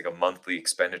testosterone. That's like a monthly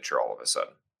expenditure all of a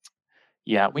sudden.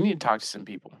 Yeah, we need to talk to some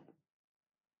people.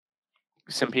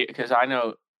 Some people because I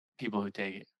know people who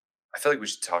take it. I feel like we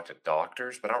should talk to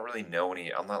doctors, but I don't really know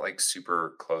any. I'm not like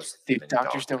super close with Dude, many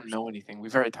doctors don't doctors. know anything.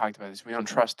 We've already talked about this. We don't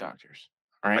trust doctors.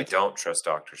 All I right? don't trust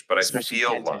doctors, but I Especially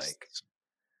feel like, dentists.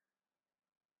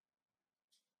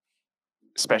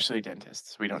 Especially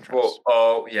dentists. We don't well, trust.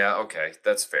 oh yeah, okay,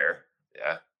 that's fair.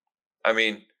 Yeah, I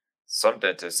mean, some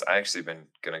dentists. I actually been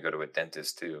gonna go to a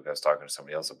dentist too. I was talking to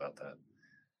somebody else about that.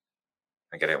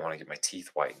 Like I didn't want to get my teeth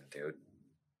whitened, dude.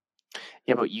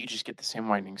 Yeah, but you just get the same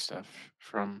whitening stuff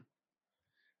from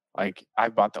like I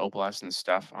bought the Opalescent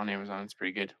stuff on Amazon. It's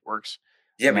pretty good. Works.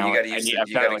 Yeah, And but now I've you done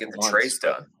it gotta like get the once, trays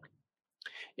but done.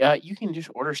 yeah, you can just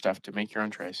order stuff to make your own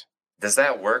trays. Does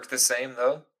that work the same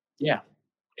though? Yeah.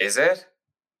 Is it?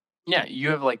 Yeah, you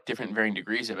have like different varying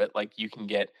degrees of it. Like you can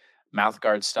get mouth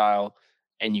guard style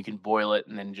and you can boil it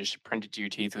and then just print it to your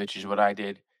teeth, which is what I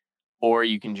did. Or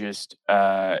you can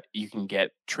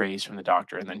get trays from the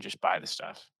doctor and then just buy the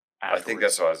stuff I think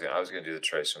that's afterwards. what I was gonna do the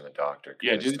trace from the doctor because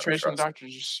Yeah, I do just the don't trays from the trust. doctor.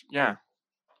 Just yeah,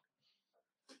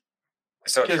 I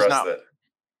just don't because trust not that.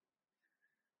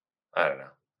 I don't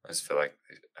know. I feel like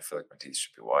my teeth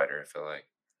should be wider. I feel like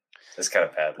it's kind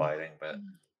of bad lighting, but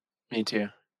me too.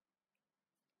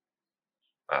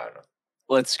 I don't know.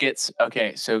 Let's get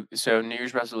okay. So New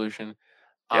Year's resolution,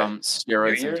 Yeah. New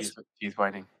steroids and Year's? teeth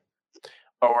whitening,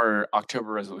 or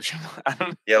October resolution. I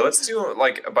don't. Yeah, let's do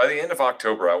like by the end of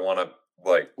October. I want to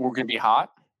like We're gonna be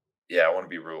hot. yeah, I want to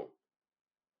be real.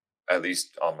 At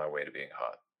least on my way to being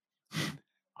hot.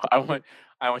 I want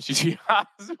I want you to be hot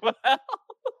as well.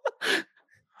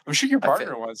 I'm sure your I feel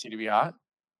partner wants you to be hot.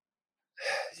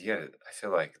 yeah. I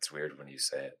feel like it's weird when you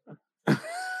say it.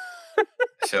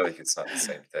 I feel like it's not the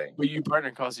same thing. But your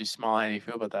partner calls you small. How do you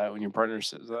feel about that when your partner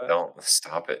says that? Don't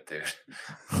stop it,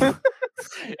 dude.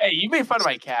 Hey, you made fun of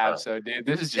my Uh, calves, so dude,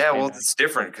 this is just yeah, well, payback. it's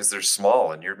different because they're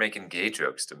small, and you're making gay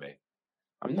jokes to me.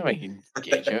 I'm not making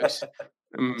gay jokes.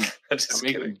 I'm, I'm I'm just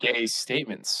making kidding. gay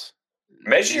statements.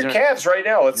 Measure These your aren't calves right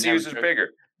now. Let's see never who's jokes. bigger.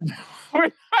 We're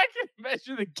not gonna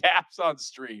measure the calves on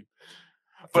stream,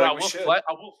 I but feel I like we will should. flex.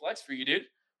 I will flex for you, dude.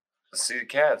 Let's see the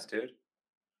calves, dude.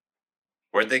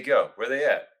 Where'd they go? Where they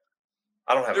at?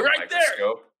 I don't have They're a right there.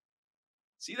 microscope.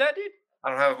 See that, dude? I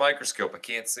don't have a microscope. I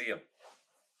can't see them.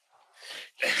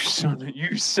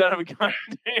 You son of a gun,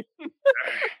 dude.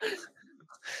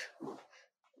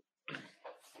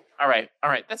 All right.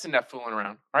 That's enough fooling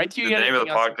around. All right, do you The got name of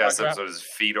anything the else to talk podcast about? episode is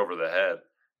 "Feet Over the Head."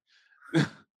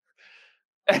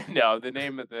 No, the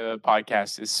name of the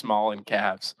podcast is Small and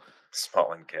Calves.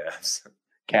 Small and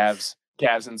calves.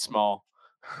 Calves and small.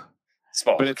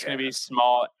 Small But it's going to be calves.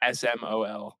 small,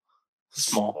 SMOL.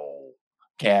 Small. Small.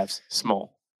 Calves,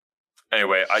 small.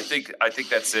 Anyway, I think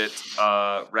that's it.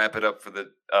 Wrap it up for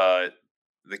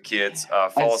the kids.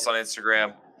 Follow us on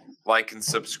Instagram, like and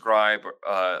subscribe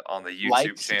on the YouTube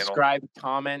Like, channel. subscribe,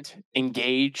 comment,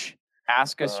 engage,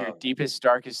 ask us your Um, deepest,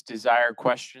 darkest desire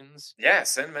questions. Yeah,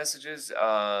 send messages.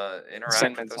 Interact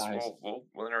Send with us. mensajes.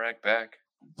 We'll interact back.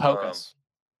 Poke us.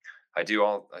 I do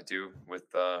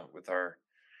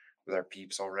with our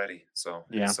peeps already. So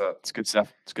hit Yeah, us up. it's good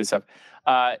stuff. It's good stuff.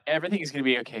 Everything is going to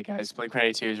be okay, guys.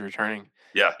 Blink-182 is returning.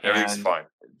 Yeah, everything's And fine.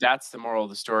 that's the moral of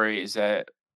the story, is that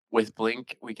with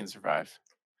Blink, we can survive.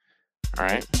 All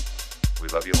right? We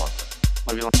love you long.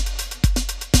 Love you.